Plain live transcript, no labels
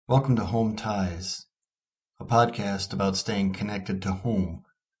Welcome to Home Ties, a podcast about staying connected to home,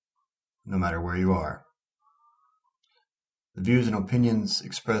 no matter where you are. The views and opinions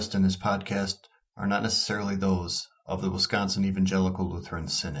expressed in this podcast are not necessarily those of the Wisconsin Evangelical Lutheran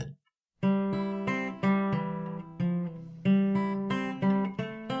Synod.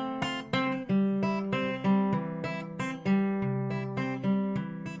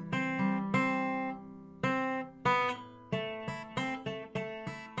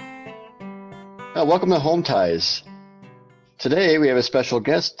 Welcome to Home Ties. Today we have a special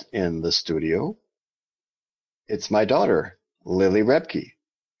guest in the studio. It's my daughter, Lily Rebke.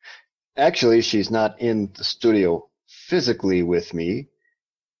 Actually, she's not in the studio physically with me.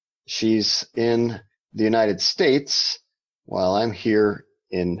 She's in the United States while I'm here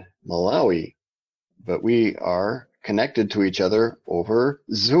in Malawi. But we are connected to each other over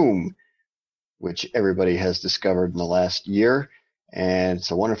Zoom, which everybody has discovered in the last year. And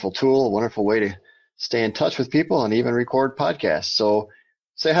it's a wonderful tool, a wonderful way to stay in touch with people and even record podcasts. So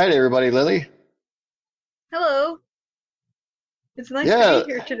say hi to everybody, Lily. Hello. It's nice to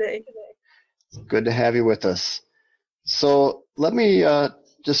be here today. Good to have you with us. So let me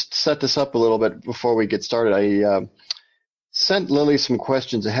just set this up a little bit before we get started. I sent Lily some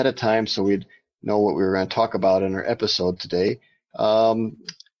questions ahead of time so we'd know what we were going to talk about in our episode today. And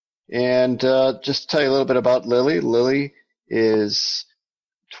just to tell you a little bit about Lily. Lily is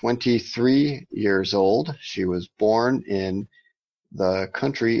 23 years old. She was born in the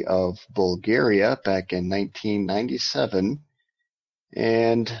country of Bulgaria back in 1997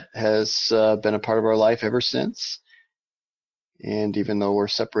 and has been a part of our life ever since. And even though we're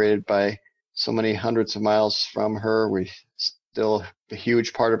separated by so many hundreds of miles from her, we're still a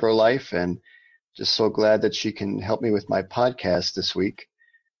huge part of her life, and just so glad that she can help me with my podcast this week.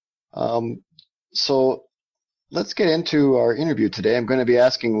 So let's get into our interview today. I'm going to be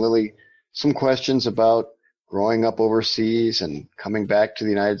asking Lily some questions about growing up overseas and coming back to the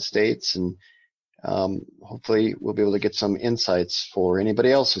United States, and hopefully we'll be able to get some insights for anybody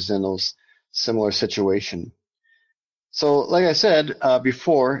else who's in those similar situation. So like I said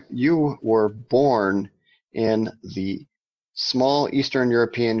before, you were born in the small Eastern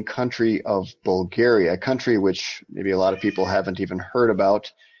European country of Bulgaria, a country which maybe a lot of people haven't even heard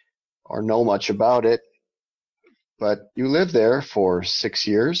about or know much about it. But you lived there for 6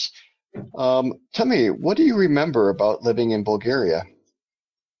 years. Tell me, what do you remember about living in Bulgaria?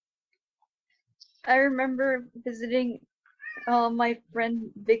 I remember visiting my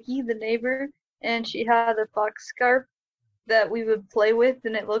friend Vicky, the neighbor, and she had a fox scarf that we would play with,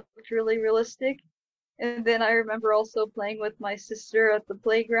 and it looked really realistic. And then I remember also playing with my sister at the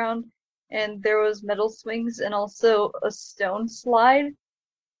playground, and there was metal swings and also a stone slide.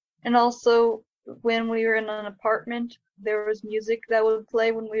 And also, when we were in an apartment, there was music that would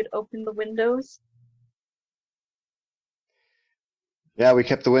play when we would open the windows. Yeah, we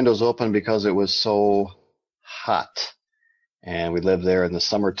kept the windows open because it was so hot, and we lived there in the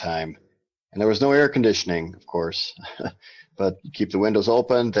summertime. And there was no air conditioning, of course, but you keep the windows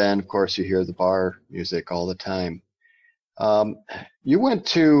open, then, of course, you hear the bar music all the time. You went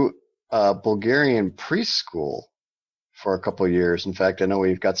to Bulgarian preschool for a couple of years. In fact, I know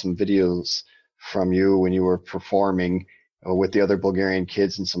we've got some videos from you when you were performing with the other Bulgarian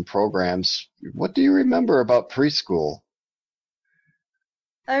kids in some programs. What do you remember about preschool?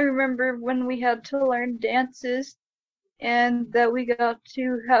 I remember when we had to learn dances and that we got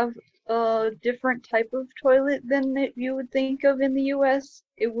to have a different type of toilet than you would think of in the US.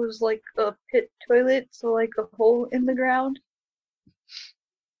 It was like a pit toilet, so like a hole in the ground.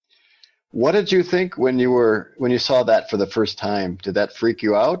 What did you think when you saw that for the first time? Did that freak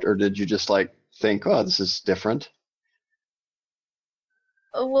you out, or did you just think, oh, this is different?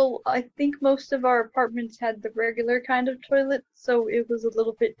 Well, I think most of our apartments had the regular kind of toilet, so it was a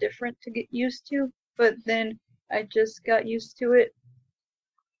little bit different to get used to, but then I just got used to it.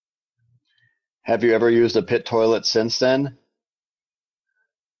 Have you ever used a pit toilet since then?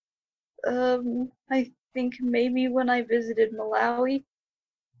 I think maybe when I visited Malawi.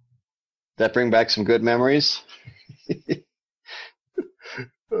 That bring back some good memories?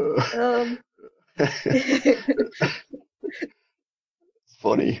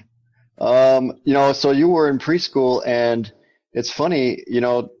 Funny. So you were in preschool, and it's funny,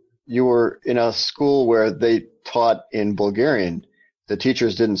 you were in a school where they taught in Bulgarian. The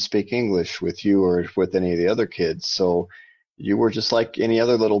teachers didn't speak English with you or with any of the other kids, so you were just like any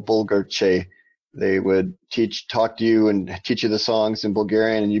other little Bulgarche. They would talk to you and teach you the songs in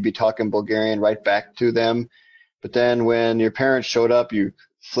Bulgarian, and you'd be talking Bulgarian right back to them. But then when your parents showed up, you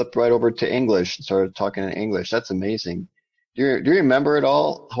flipped right over to English and started talking in English. That's amazing. Do you remember at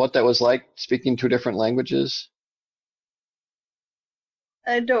all what that was like speaking two different languages?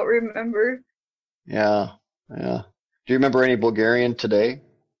 I don't remember. Yeah, yeah. Do you remember any Bulgarian today?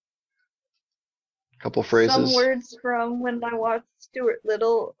 A couple Some phrases? words from when I watched Stuart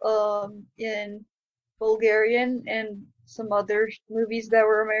Little in Bulgarian and some other movies that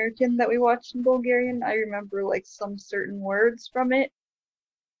were American that we watched in Bulgarian. I remember like some certain words from it.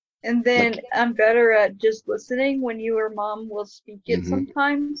 And then Like, I'm better at just listening when you or mom will speak it hmm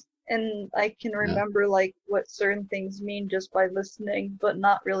sometimes. And I can yeah. remember like what certain things mean just by listening, but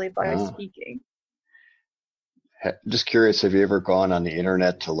not really by Uh, speaking. just curious, have you ever gone on the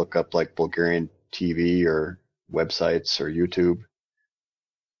internet to look up like Bulgarian TV or websites or YouTube?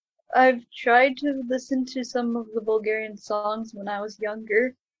 I've tried to listen to some of the Bulgarian songs when I was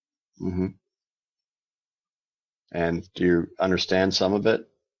younger. hmm And do you understand some of it?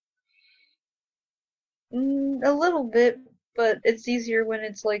 A little bit, but it's easier when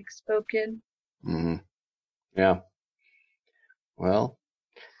it's like spoken. hmm Yeah. Well,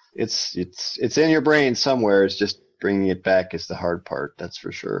 it's in your brain somewhere. It's just bringing it back is the hard part. That's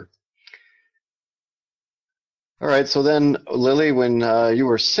for sure. All right. So then, Lily, when you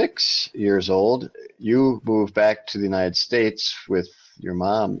were 6 years old, you moved back to the United States with your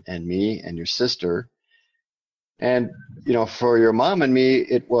mom and me and your sister. And, for your mom and me,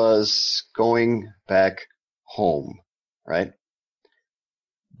 it was going back home, right?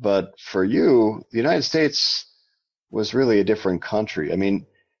 But for you, the United States was really a different country. I mean,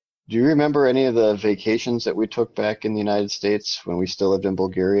 do you remember any of the vacations that we took back in the United States when we still lived in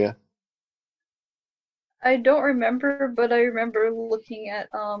Bulgaria? I don't remember, but I remember looking at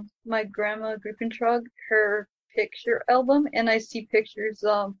my grandma Grupentrog, her picture album, and I see pictures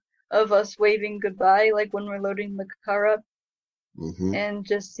of us waving goodbye, like when we're loading the car up, hmm and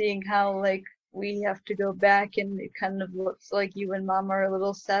just seeing how like we have to go back, and it kind of looks like you and mom are a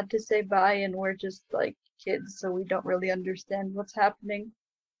little sad to say bye, and we're just like kids, so we don't really understand what's happening.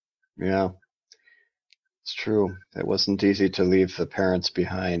 Yeah, it's true. It wasn't easy to leave the parents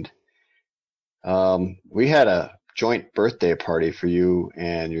behind. We had a joint birthday party for you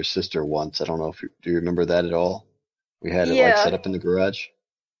and your sister once. I don't know if do you remember that at all? We had it like Yeah. set up in the garage.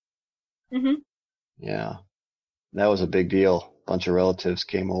 hmm Yeah, that was a big deal. A bunch of relatives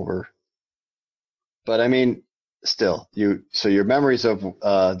came over. But I mean, still, so your memories of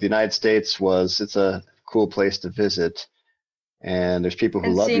the United States was it's a cool place to visit, and there's people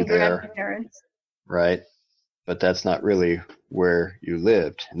who And love you seeing there, grandparents. right? But that's not really where you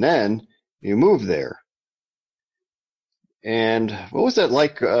lived. And then you moved there. And what was that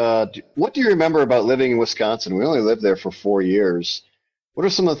like? What do you remember about living in Wisconsin? We only lived there for 4 years. What are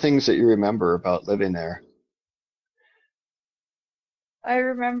some of the things that you remember about living there? I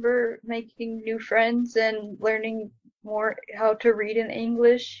remember making new friends and learning more how to read in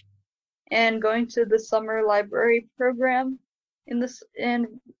English and going to the summer library program and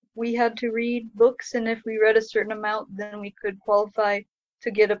we had to read books, and if we read a certain amount then we could qualify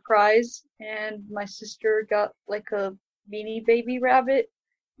to get a prize, and my sister got like a Beanie Baby rabbit.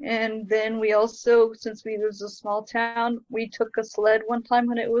 And then we also, since we was a small town, we took a sled one time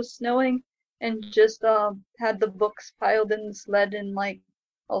when it was snowing and just had the books piled in the sled, and like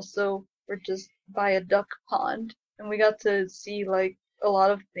also were just by a duck pond, and we got to see like a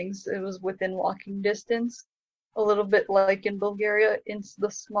lot of things. It was within walking distance, a little bit like in Bulgaria, in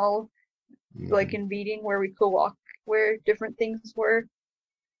the small, like hmm in Beating, where we could walk where different things were.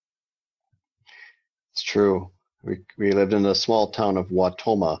 It's true. We lived in the small town of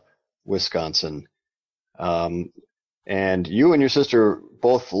Watoma, Wisconsin. Um, and you and your sister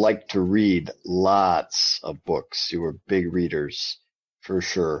both liked to read lots of books. You were big readers, for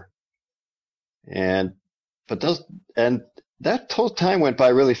sure. And but those and that whole time went by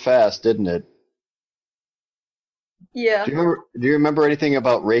really fast, didn't it? Yeah, Do you remember anything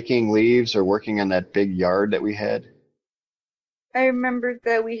about raking leaves or working on that big yard that we had? I remember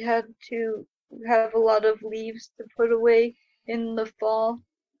that we had to have a lot of leaves to put away in the fall,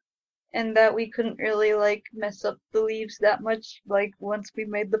 and that we couldn't really like mess up the leaves that much like once we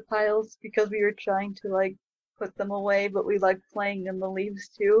made the piles, because we were trying to like put them away, but we like playing in the leaves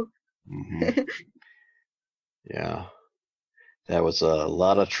too. hmm Yeah, that was a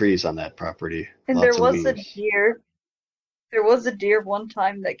lot of trees on that property, And lots of leaves. there was a deer one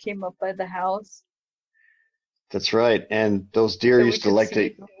time that came up by the house, That's right. And those deer so we used to could like see to,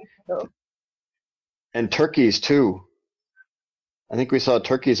 the window. and turkeys too. I think we saw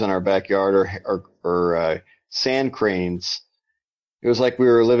turkeys in our backyard or sand cranes. It was like we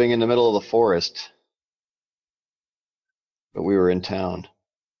were living in the middle of the forest, but we were in town.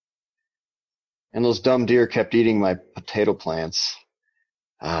 And those dumb deer kept eating my potato plants.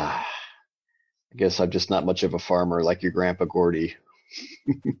 I guess I'm just not much of a farmer like your Grandpa Gordy.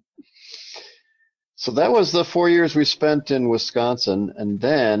 So that was the 4 years we spent in Wisconsin. And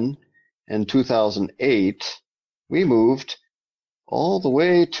then in 2008, we moved all the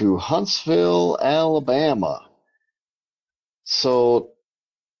way to Huntsville, Alabama. So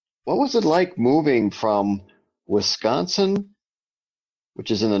what was it like moving from Wisconsin, which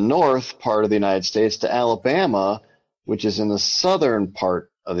is in the north part of the United States, to Alabama, which is in the southern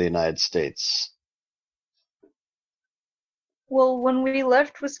part of the United States? Well, when we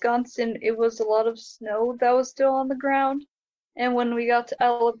left Wisconsin, it was a lot of snow that was still on the ground. And when we got to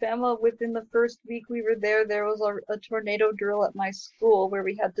Alabama, within the first week we were there, there was a tornado drill at my school where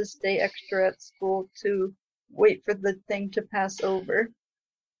we had to stay extra at school to wait for the thing to pass over.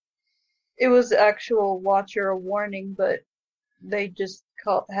 It was actual watch or a warning, but they just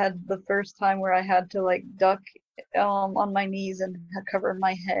had the first time where I had to like duck on my knees and cover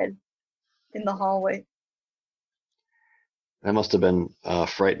my head in the hallway. That must have been a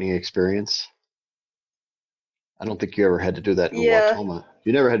frightening experience. I don't think you ever had to do that in Yeah. Wautoma.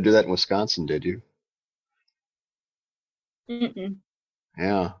 You never had to do that in Wisconsin, did you? Mm-mm.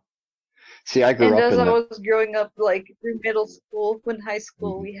 Yeah. See, I grew And up as in I the. was growing up, like through middle school, when high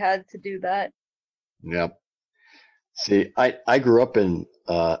school, Mhm. we had to do that. Yep. See, I grew up in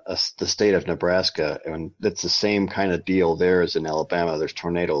the state of Nebraska, and it's the same kind of deal there as in Alabama. There's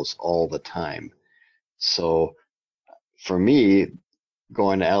tornadoes all the time. So for me,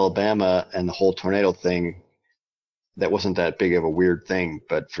 going to Alabama and the whole tornado thing, that wasn't that big of a weird thing.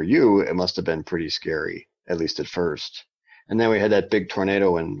 But for you, it must have been pretty scary, at least at first. And then we had that big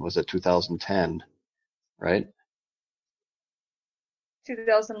tornado in, was it 2010, right?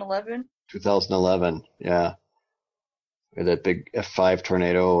 2011. 2011, yeah. We had that big F5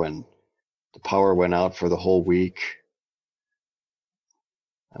 tornado, and the power went out for the whole week.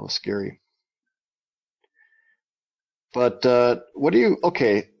 That was scary. But what do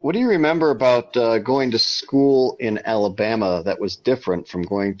you remember about going to school in Alabama that was different from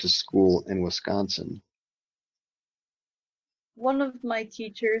going to school in Wisconsin? One of my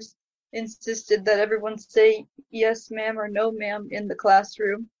teachers insisted that everyone say yes, ma'am, or no, ma'am in the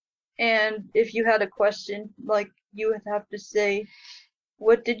classroom. And if you had a question, like you would have to say,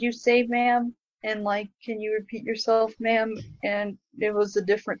 "What did you say, ma'am?" And like, "Can you repeat yourself, ma'am?" And it was a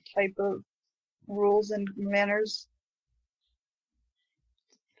different type of rules and manners.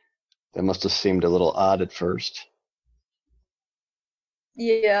 That must have seemed a little odd at first.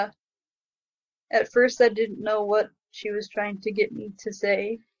 Yeah. At first, I didn't know what she was trying to get me to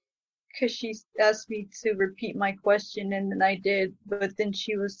say, because she asked me to repeat my question, and then I did, but then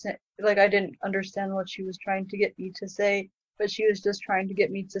she was like, I didn't understand what she was trying to get me to say, but she was just trying to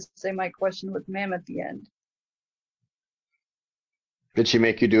get me to say my question with ma'am at the end. Did she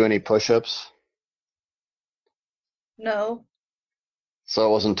make you do any push-ups? No. So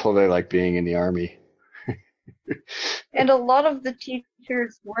it wasn't totally like being in the army. And a lot of the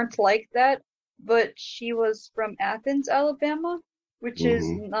teachers weren't like that, but she was from Athens, Alabama, which is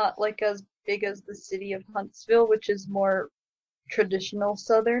Hmm. not like as big as the city of Huntsville, which is more traditional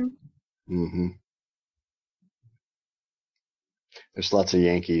Southern. Hmm. There's lots of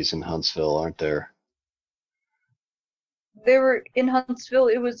Yankees in Huntsville, aren't there? They were in Huntsville,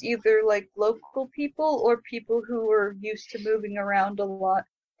 it was either like local people or people who were used to moving around a lot.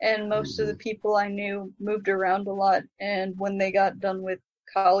 And most of Hmm. the people I knew moved around a lot. And when they got done with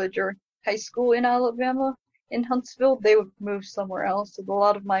college or high school in Alabama, in Huntsville, they would move somewhere else. So a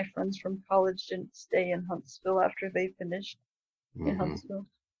lot of my friends from college didn't stay in Huntsville after they finished in Hmm. Huntsville.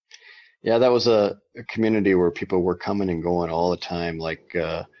 Yeah, that was a community where people were coming and going all the time, like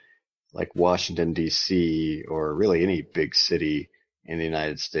Washington, D.C., or really any big city in the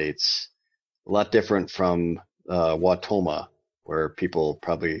United States. A lot different from Wautoma, where there's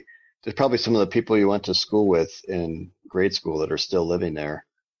probably some of the people you went to school with in grade school that are still living there.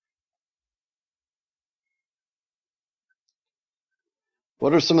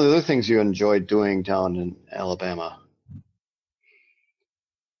 What are some of the other things you enjoyed doing down in Alabama?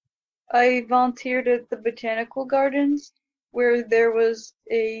 I volunteered at the botanical gardens where there was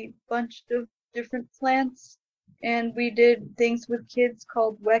a bunch of different plants, and we did things with kids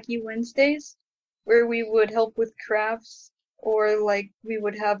called Wacky Wednesdays, where we would help with crafts, or like we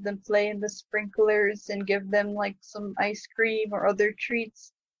would have them play in the sprinklers and give them like some ice cream or other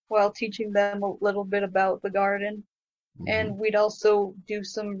treats while teaching them a little bit about the garden. Hmm. And we'd also do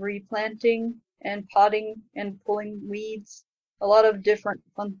some replanting and potting and pulling weeds. A lot of different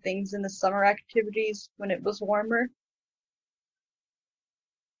fun things in the summer activities when it was warmer.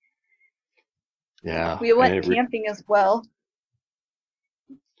 Yeah. We went camping as well.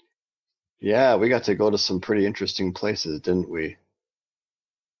 Yeah, we got to go to some pretty interesting places, didn't we?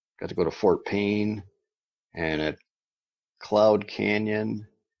 Got to go to Fort Payne and at Cloud Canyon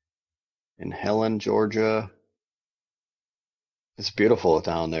in Helen, Georgia. It's beautiful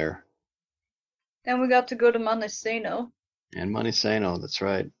down there. And we got to go to Montesano. And Montesano, that's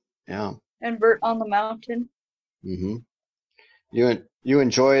right. Yeah. And Burt on the Mountain. Mm-hmm. You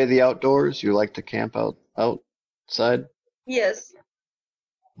enjoy the outdoors? You like to camp outside? Yes.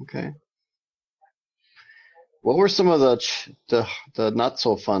 Okay. What were some of the not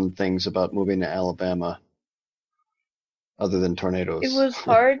so fun things about moving to Alabama, other than tornadoes? It was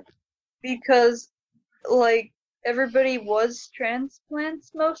hard because, like, everybody was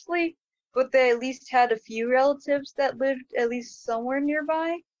transplants mostly, but they at least had a few relatives that lived at least somewhere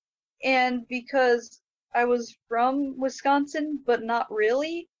nearby. And because I was from Wisconsin, but not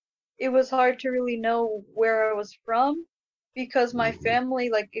really, it was hard to really know where I was from because my family,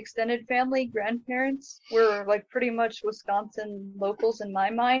 like extended family, grandparents, were like pretty much Wisconsin locals in my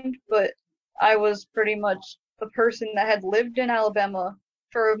mind, but I was pretty much a person that had lived in Alabama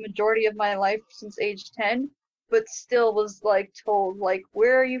for a majority of my life since age 10, but still was like told like,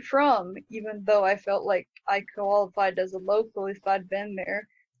 where are you from? Even though I felt like I qualified as a local if I'd been there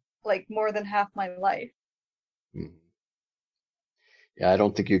like more than half my life. Yeah, I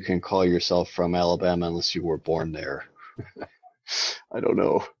don't think you can call yourself from Alabama unless you were born there. I don't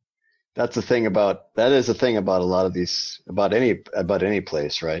know. That is the thing about a lot of these, about any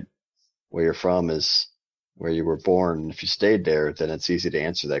place, right? Where you're from is where you were born. If you stayed there, then it's easy to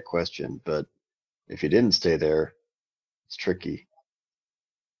answer that question. But if you didn't stay there, it's tricky.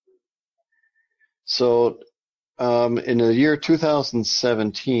 So, in the year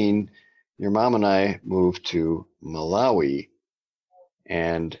 2017, your mom and I moved to Malawi,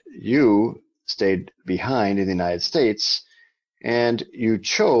 and you stayed behind in the United States, and you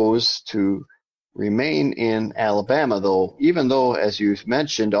chose to remain in Alabama, even though, as you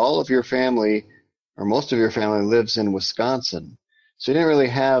mentioned, all of your family or most of your family lives in Wisconsin. So you didn't really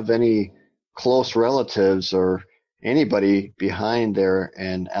have any close relatives or anybody behind there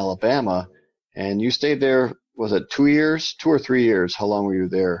in Alabama. And you stayed there, was it 2 years, 2 or 3 years? How long were you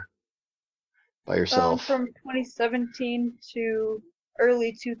there by yourself? From 2017 to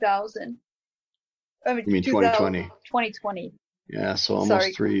early 2000. I mean, You mean 2020? 2020. Yeah, so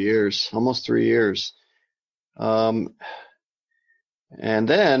almost 3 years. Almost 3 years. And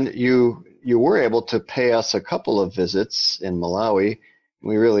then you were able to pay us a couple of visits in Malawi.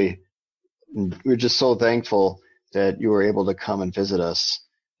 We're just so thankful that you were able to come and visit us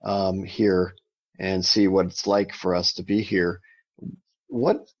here and see what it's like for us to be here.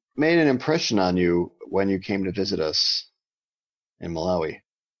 What made an impression on you when you came to visit us in Malawi?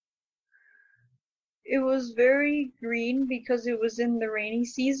 It was very green because it was in the rainy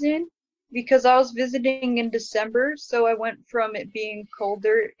season. Because I was visiting in December, so I went from it being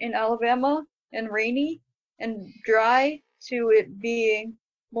colder in Alabama and rainy and dry to it being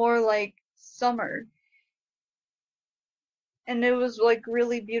more like summer. And it was like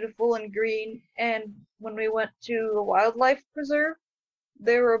really beautiful and green. And when we went to a wildlife preserve,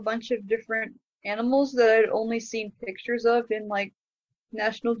 there were a bunch of different animals that I'd only seen pictures of in like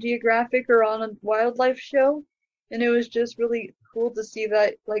National Geographic or on a wildlife show, and it was just really cool to see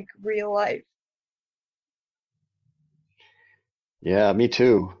that like real life. Yeah, me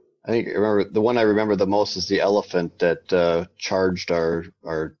too. The one I remember the most is the elephant that charged our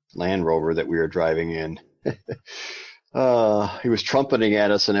Land Rover that we were driving in. He was trumpeting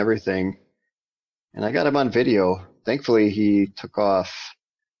at us and everything, and I got him on video. Thankfully, he took off,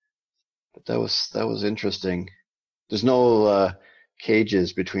 but that was interesting. There's no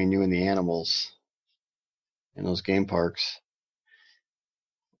cages between you and the animals in those game parks.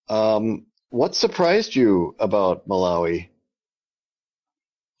 What surprised you about Malawi?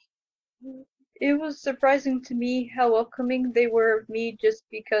 It was surprising to me how welcoming they were of me just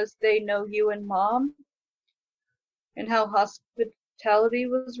because they know you and Mom, and how hospitality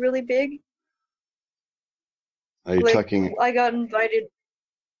was really big. Are you talking? I got invited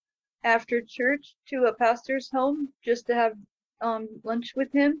after church to a pastor's home just to have lunch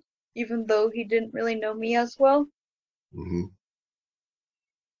with him, even though he didn't really know me as well. Mm-hmm.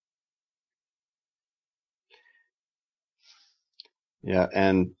 Yeah,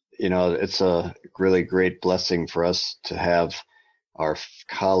 and it's a really great blessing for us to have our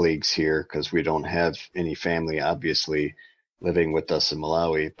colleagues here, because we don't have any family, obviously, living with us in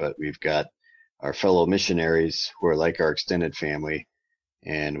Malawi, but we've got our fellow missionaries who are like our extended family,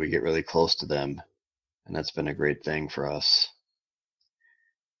 and we get really close to them, and that's been a great thing for us.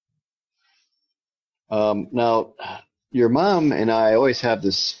 Now, your mom and I always have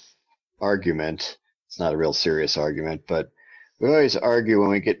this argument. It's not a real serious argument, but we always argue when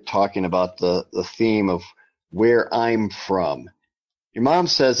we get talking about the theme of where I'm from. Your mom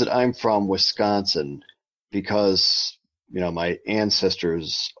says that I'm from Wisconsin because, my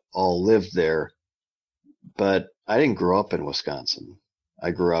ancestors all lived there, but I didn't grow up in Wisconsin.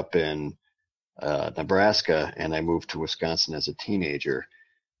 I grew up in Nebraska, and I moved to Wisconsin as a teenager.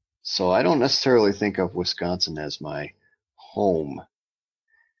 So I don't necessarily think of Wisconsin as my home.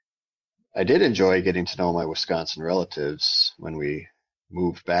 I did enjoy getting to know my Wisconsin relatives when we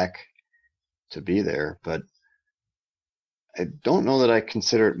moved back to be there, but I don't know that I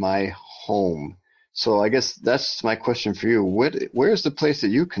consider it my home. So I guess that's my question for you. Where's the place that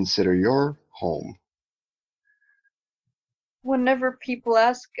you consider your home? Whenever people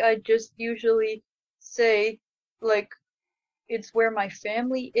ask, I just usually say, like, it's where my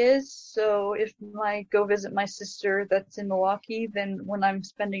family is. So if I go visit my sister that's in Milwaukee, then when I'm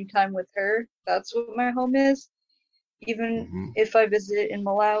spending time with her, that's what my home is. Even Hmm. if I visit in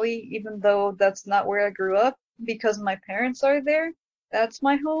Malawi, even though that's not where I grew up, because my parents are there, that's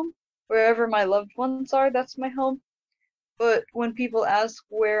my home. Wherever my loved ones are, that's my home. But when people ask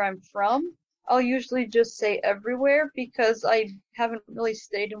where I'm from, I'll usually just say everywhere because I haven't really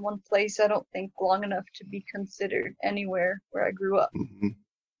stayed in one place, I don't think, long enough to be considered anywhere where I grew up. Hmm.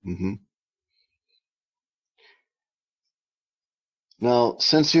 Hmm. Now,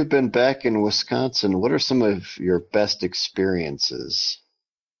 since you've been back in Wisconsin, what are some of your best experiences?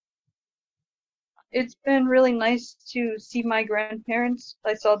 It's been really nice to see my grandparents.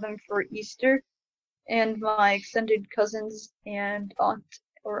 I saw them for Easter, and my extended cousins and aunt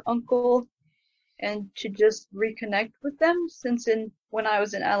or uncle, and to just reconnect with them since when I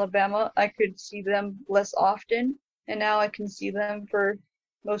was in Alabama, I could see them less often, and now I can see them for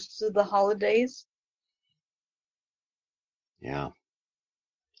most of the holidays. Yeah,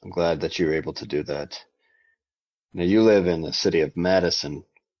 I'm glad that you were able to do that. Now, you live in the city of Madison,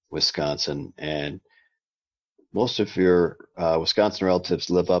 Wisconsin, and most of your Wisconsin relatives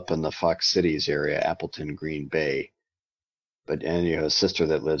live up in the Fox Cities area, Appleton, Green Bay. And you have a sister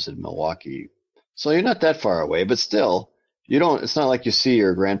that lives in Milwaukee. So you're not that far away, but still, it's not like you see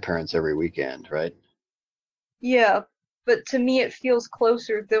your grandparents every weekend, right? Yeah, but to me it feels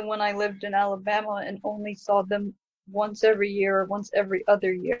closer than when I lived in Alabama and only saw them once every year or once every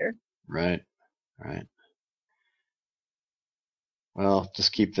other year. Right, right. Well,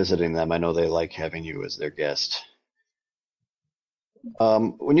 just keep visiting them. I know they like having you as their guest.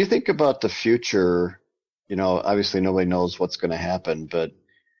 When you think about the future, obviously nobody knows what's going to happen, but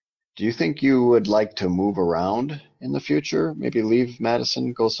do you think you would like to move around in the future? Maybe leave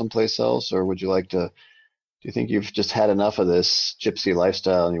Madison, go someplace else, or would you like to? Do you think you've just had enough of this gypsy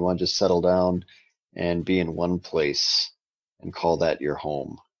lifestyle and you want to just settle down and be in one place and call that your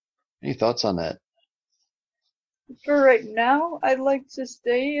home? Any thoughts on that? For right now, I'd like to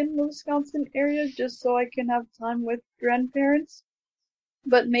stay in the Wisconsin area just so I can have time with grandparents.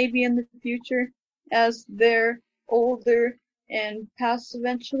 But maybe in the future, as they're older and pass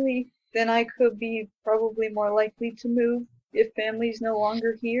eventually, then I could be probably more likely to move if family's no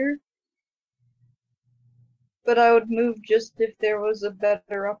longer here. But I would move just if there was a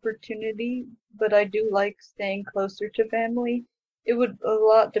better opportunity. But I do like staying closer to family. It would a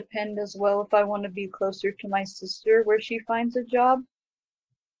lot depend as well if I want to be closer to my sister where she finds a job.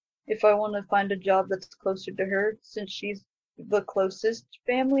 If I want to find a job that's closer to her, since she's the closest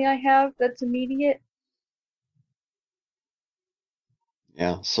family I have that's immediate.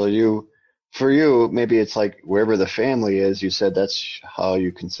 Yeah. So for you, maybe it's like wherever the family is, you said that's how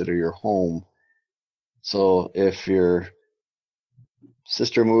you consider your home. So if your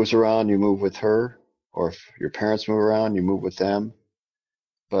sister moves around, you move with her, or if your parents move around, you move with them.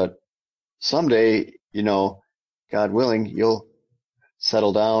 But someday, God willing, you'll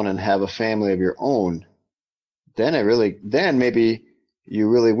settle down and have a family of your own. Then maybe you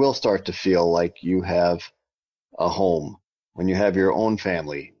really will start to feel like you have a home when you have your own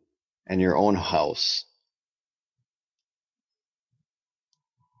family and your own house.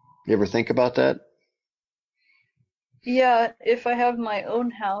 You ever think about that? Yeah, if I have my own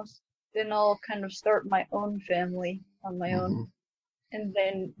house, then I'll kind of start my own family on my own. Hmm. And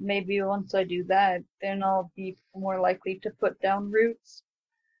then maybe once I do that, then I'll be more likely to put down roots.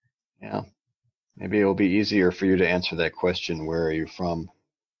 Yeah. Maybe it'll be easier for you to answer that question, where are you from?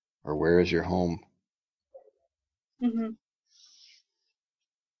 Or where is your home? Hmm.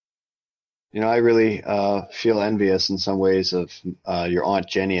 I really feel envious in some ways of your Aunt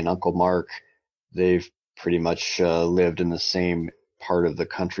Jenny and Uncle Mark. They've pretty much lived in the same part of the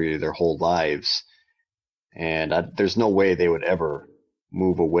country their whole lives. And there's no way they would ever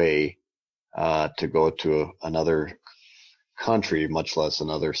move away to go to another country, much less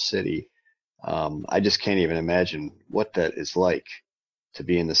another city. I just can't even imagine what that is like to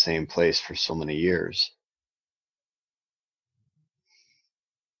be in the same place for so many years.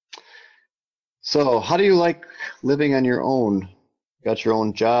 So, how do you like living on your own? You got your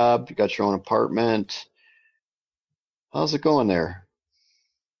own job, you got your own apartment. How's it going there?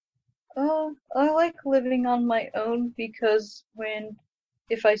 I like living on my own because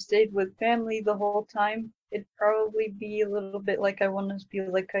if I stayed with family the whole time, it'd probably be a little bit like I want to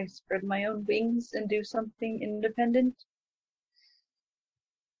feel like I spread my own wings and do something independent.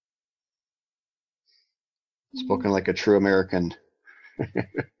 Spoken like a true American.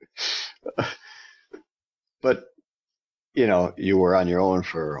 But, you were on your own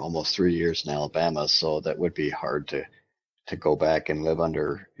for almost 3 years in Alabama, so that would be hard to go back and live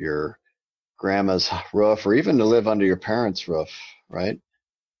under your grandma's roof or even to live under your parents' roof, right?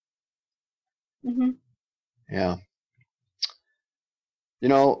 Mm-hmm. Yeah.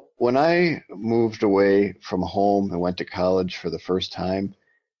 When I moved away from home and went to college for the first time,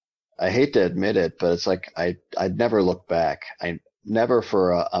 I hate to admit it, but it's like I'd never looked back. I never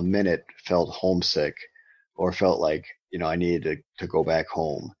for a minute felt homesick or felt like, I needed to go back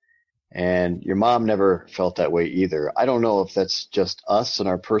home. And your mom never felt that way either. I don't know if that's just us and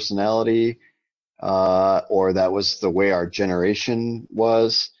our personality, or that was the way our generation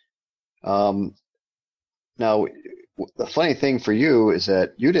was. Now, the funny thing for you is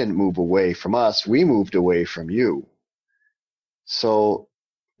that you didn't move away from us. We moved away from you. So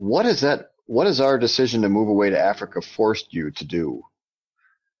what has our decision to move away to Africa forced you to do?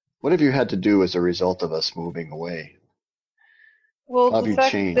 What have you had to do as a result of us moving away? Well, How have you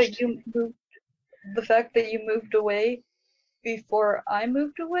changed? The fact that you moved away before I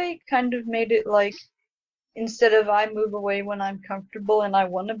moved away kind of made it like, instead of I move away when I'm comfortable and I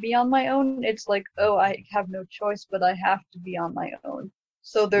want to be on my own, it's like, oh, I have no choice, but I have to be on my own.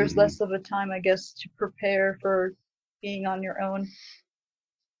 So there's less of a time, I guess, to prepare for being on your own.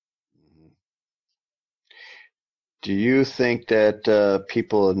 Do you think that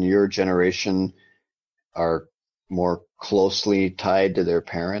people in your generation are more closely tied to their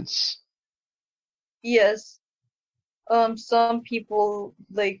parents? Yes. Some people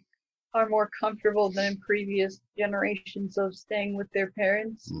are more comfortable than in previous generations of staying with their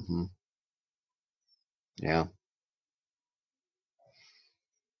parents. Mm-hmm. Yeah.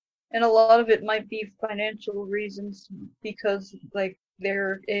 And a lot of it might be financial reasons because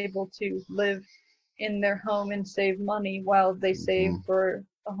they're able to live in their home and save money while they save for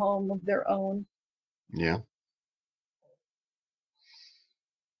a home of their own. Yeah.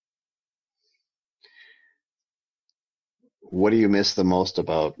 What do you miss the most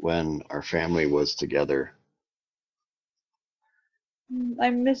about when our family was together? I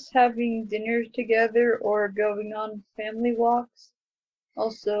miss having dinner together or going on family walks.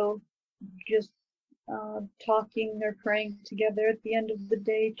 Also, just talking or praying together at the end of the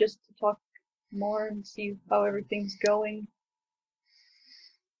day just to talk more and see how everything's going.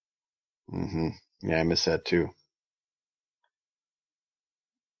 Mm-hmm. Yeah, I miss that too.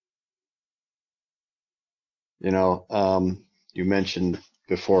 You mentioned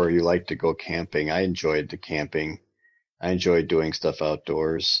before you like to go camping. I enjoyed the camping. I enjoyed doing stuff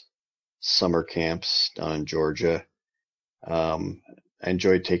outdoors, summer camps down in Georgia. I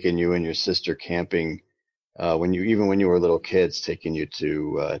enjoyed taking you and your sister camping when you were little kids, taking you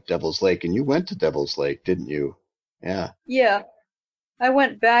to Devil's Lake, and you went to Devil's Lake, didn't you? Yeah. Yeah, I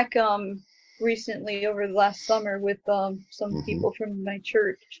went back recently over the last summer with some people from my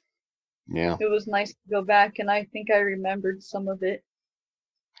church. Yeah. It was nice to go back, and I think I remembered some of it.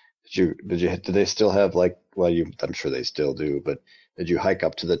 Did they still have I'm sure they still do, but did you hike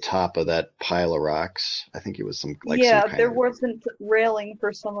up to the top of that pile of rocks? I think it was there wasn't railing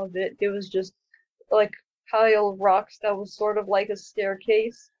for some of it. It was just like pile of rocks that was sort of like a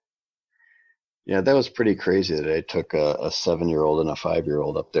staircase. Yeah, that was pretty crazy that I took a 7-year-old and a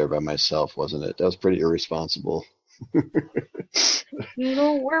 5-year-old up there by myself, wasn't it? That was pretty irresponsible.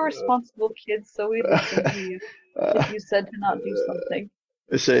 No, we're responsible kids, so we listen to you if you said to not do something.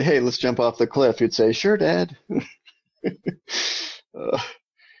 They say, hey, let's jump off the cliff. You'd say, sure, Dad.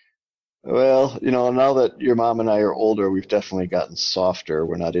 Well, now that your mom and I are older, we've definitely gotten softer.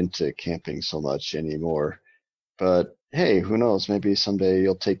 We're not into camping so much anymore. But hey, who knows? Maybe someday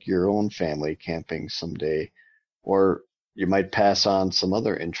you'll take your own family camping someday. Or you might pass on some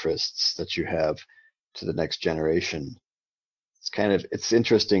other interests that you have to the next generation. It's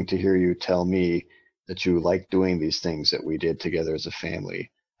interesting to hear you tell me that you like doing these things that we did together as a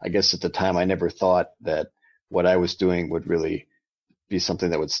family. I guess at the time I never thought that what I was doing would really be something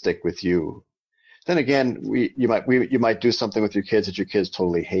that would stick with you. Then again, you might do something with your kids that your kids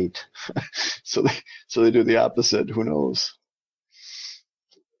totally hate, so they do the opposite. Who knows?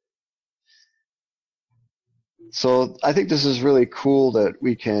 So I think this is really cool that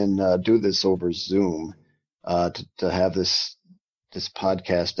we can do this over Zoom, to have this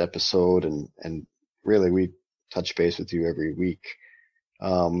podcast episode, and really we touch base with you every week.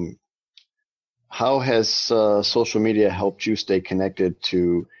 How has social media helped you stay connected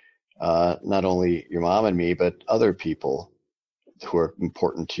to not only your mom and me, but other people who are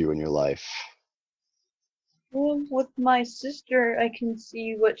important to you in your life? Well, with my sister, I can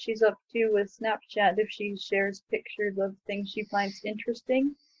see what she's up to with Snapchat if she shares pictures of things she finds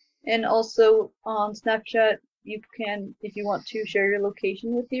interesting. And also on Snapchat, you can, if you want to, share your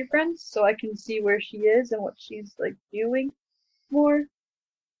location with your friends, so I can see where she is and what she's like doing more.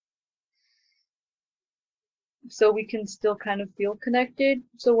 So we can still kind of feel connected.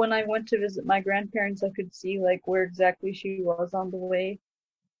 So when I went to visit my grandparents, I could see like where exactly she was on the way.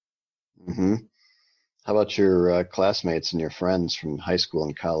 Hmm. How about your classmates and your friends from high school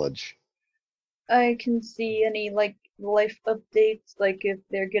and college? I can see any like life updates, like if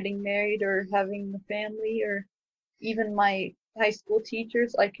they're getting married or having a family, or even my high school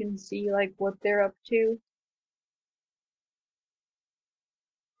teachers, I can see like what they're up to.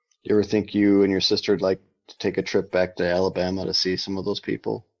 You ever think you and your sister would like to take a trip back to Alabama to see some of those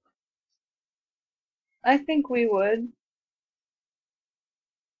people? I think we would.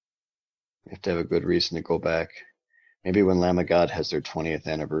 We have to have a good reason to go back. Maybe when Lamb of God has their 20th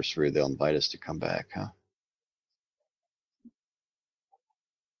anniversary, they'll invite us to come back, huh?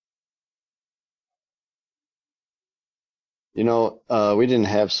 You know, we didn't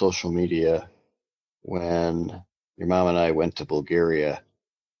have social media when your mom and I went to Bulgaria.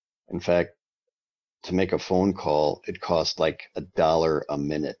 In fact, to make a phone call, it cost like $1 a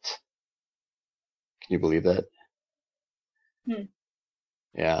minute. Can you believe that? Hmm.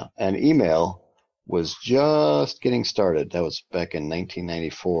 Yeah. And email was just getting started. That was back in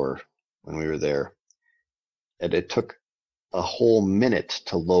 1994 when we were there. And it took a whole minute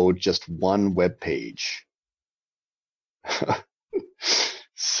to load just one web page.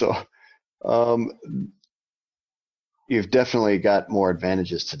 So, um, you've definitely got more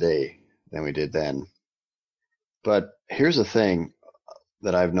advantages today than we did then. But here's the thing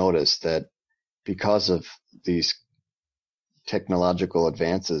that I've noticed, that because of these technological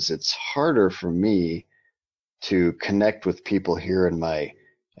advances, it's harder for me to connect with people here in my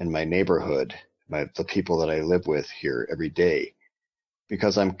neighborhood, the people that I live with here every day,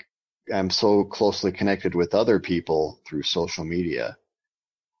 because I'm so closely connected with other people through social media.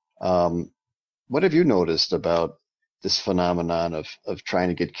 What have you noticed about this phenomenon of trying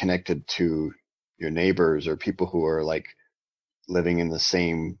to get connected to your neighbors or people who are like living in the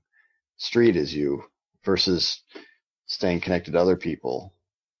same street as you versus staying connected to other people?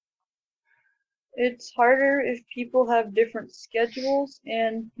 It's harder if people have different schedules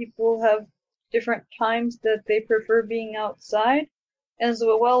and people have different times that they prefer being outside. As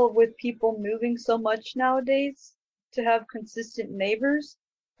well, with people moving so much nowadays, to have consistent neighbors,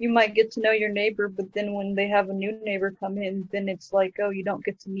 you might get to know your neighbor, but then when they have a new neighbor come in, then it's like, oh, you don't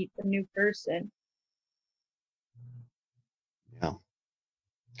get to meet the new person. Yeah.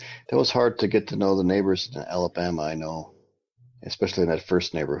 That was hard to get to know the neighbors in Alabama, I know, especially in that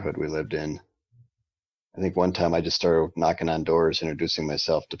first neighborhood we lived in. I think one time I just started knocking on doors, introducing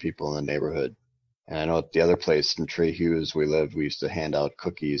myself to people in the neighborhood. And I know at the other place in Trey Hughes we lived, we used to hand out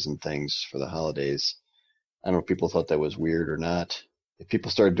cookies and things for the holidays. I don't know if people thought that was weird or not. If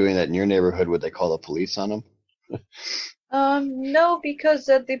people started doing that in your neighborhood, would they call the police on them? No, because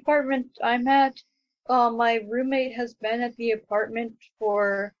at the apartment I'm at, my roommate has been at the apartment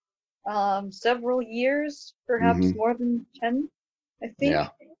for several years, perhaps Mm-hmm. more than 10, I think. Yeah.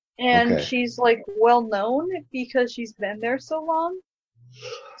 And Okay. she's like well known because she's been there so long.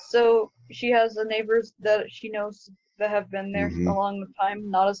 So she has the neighbors that she knows that have been there Mm-hmm. a long time,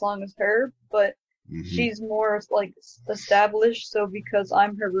 not as long as her, but Mm-hmm. she's more like established. So because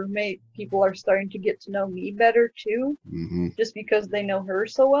I'm her roommate, people are starting to get to know me better too, Mm-hmm. just because they know her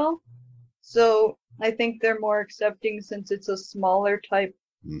so well. So I think they're more accepting since it's a smaller type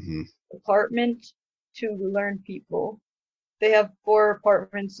Mm-hmm. apartment to learn people. They have 4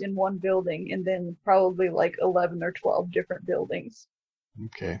 apartments in one building and then probably like 11 or 12 different buildings.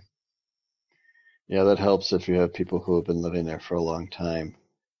 Okay. Yeah, that helps if you have people who have been living there for a long time.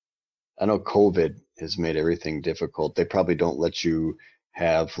 I know COVID has made everything difficult. They probably don't let you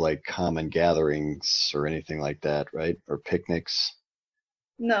have like common gatherings or anything like that, right? Or picnics.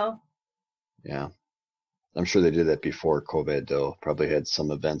 No. Yeah. I'm sure they did that before COVID, though. Probably had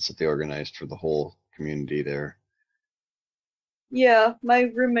some events that they organized for the whole community there. Yeah, my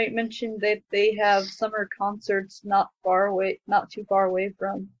roommate mentioned that they have summer concerts not too far away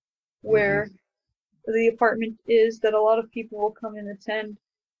from where the apartment is, that a lot of people will come and attend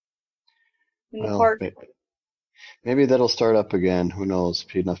in the Well, park. maybe that'll start up again. Who knows?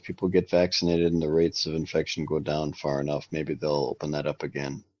 If enough people get vaccinated and the rates of infection go down far enough, maybe they'll open that up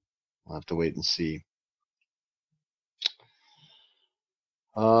again. We'll have to wait and see.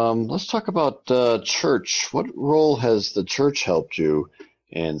 Let's talk about church. What role has the church helped you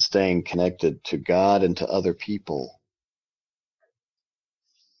in staying connected to God and to other people?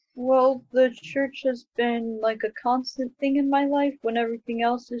 Well, the church has been like a constant thing in my life when everything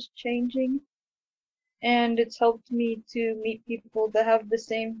else is changing. And it's helped me to meet people that have the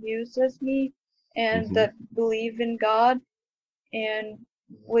same views as me and that believe in God. And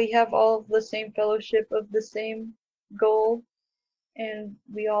we have all the same fellowship of the same goal. And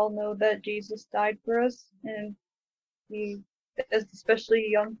we all know that Jesus died for us. And we, especially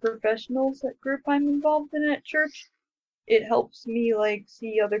young professionals, that group I'm involved in at church, it helps me like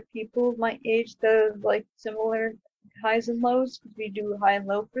see other people of my age that have like similar highs and lows, because we do high and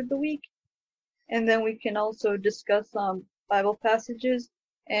low for the week. And then we can also discuss Bible passages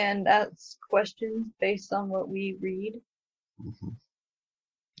and ask questions based on what we read.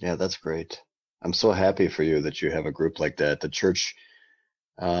 Yeah, that's great. I'm so happy for you that you have a group like that. The church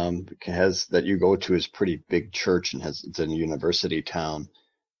that you go to is pretty big church, and it's in a university town.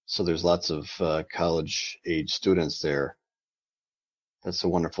 So there's lots of college age students there. That's a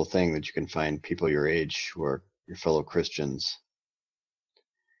wonderful thing that you can find people your age who are your fellow Christians.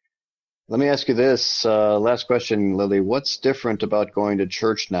 Let me ask you this last question, Lily. What's different about going to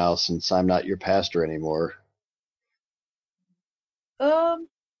church now since I'm not your pastor anymore?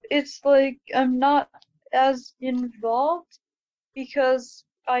 It's like I'm not as involved because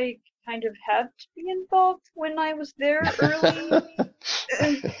I kind of had to be involved when I was there early.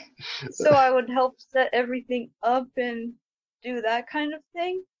 So I would help set everything up and do that kind of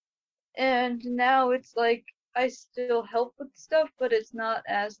thing. And now it's like I still help with stuff, but it's not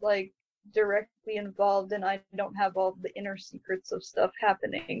as like directly involved, and I don't have all the inner secrets of stuff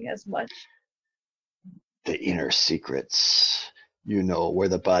happening as much. The inner secrets. You know where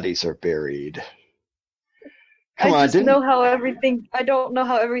the bodies are buried. I don't know how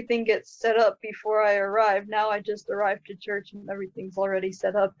everything gets set up before I arrive. Now I just arrived to church and everything's already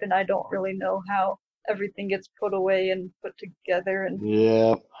set up, and I don't really know how everything gets put away and put together. And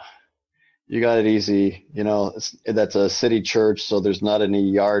yeah, you got it easy. You know, that's a city church, so there's not any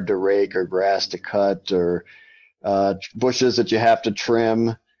yard to rake or grass to cut or bushes that you have to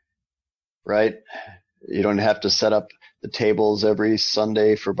trim, right? You don't have to set up the tables every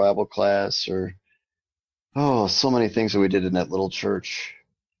Sunday for Bible class or, so many things that we did in that little church.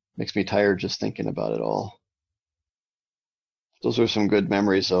 Makes me tired just thinking about it all. Those were some good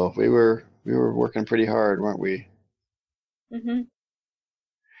memories, though. We were working pretty hard, weren't we? Mhm.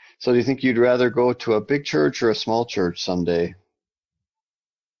 So do you think you'd rather go to a big church or a small church someday?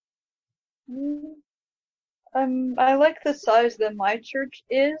 I like the size that my church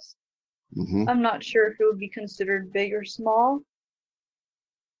is. Mm-hmm. I'm not sure if it would be considered big or small.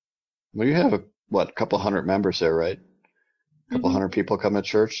 Well, you have a couple hundred members there, right? A couple hundred people come to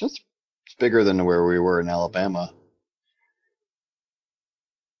church. It's bigger than where we were in Alabama.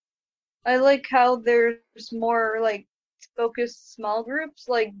 I like how there's more like focused small groups.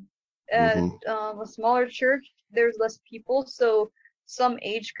 Like at a smaller church, there's less people, so some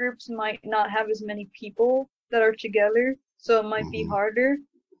age groups might not have as many people that are together, so it might be harder.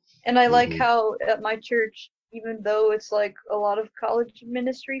 And I like how at my church, even though it's like a lot of college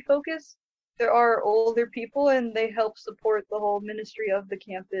ministry focus, there are older people and they help support the whole ministry of the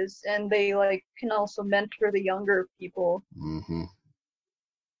campus, and they like can also mentor the younger people.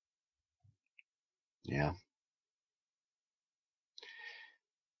 Yeah.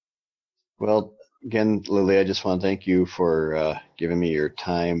 Well, again, Lily, I just want to thank you for giving me your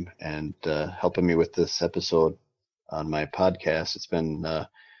time and helping me with this episode on my podcast. It's been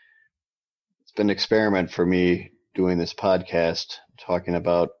an experiment for me doing this podcast, talking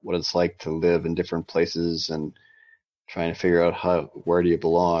about what it's like to live in different places and trying to figure out where do you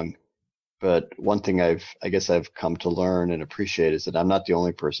belong. But one thing I guess I've come to learn and appreciate is that I'm not the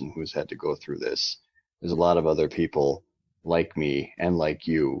only person who's had to go through this. There's a lot of other people like me and like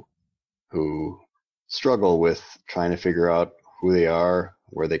you who struggle with trying to figure out who they are,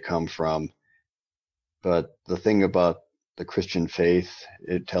 where they come from. But the thing about the Christian faith,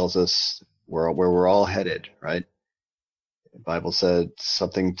 it tells us where we're all headed, right? The Bible said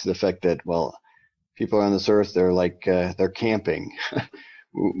something to the effect that, well, people on this earth, they're like they're camping,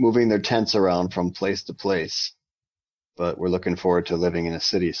 moving their tents around from place to place. But we're looking forward to living in a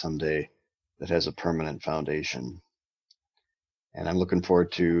city someday that has a permanent foundation. And I'm looking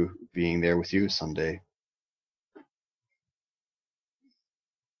forward to being there with you someday.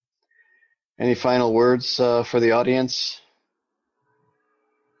 Any final words for the audience?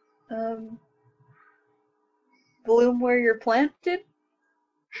 Bloom where you're planted.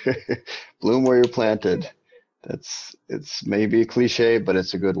 Bloom where you're planted. It's maybe a cliche, but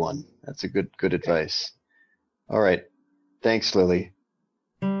it's a good one. That's a good advice. All right. Thanks, Lily.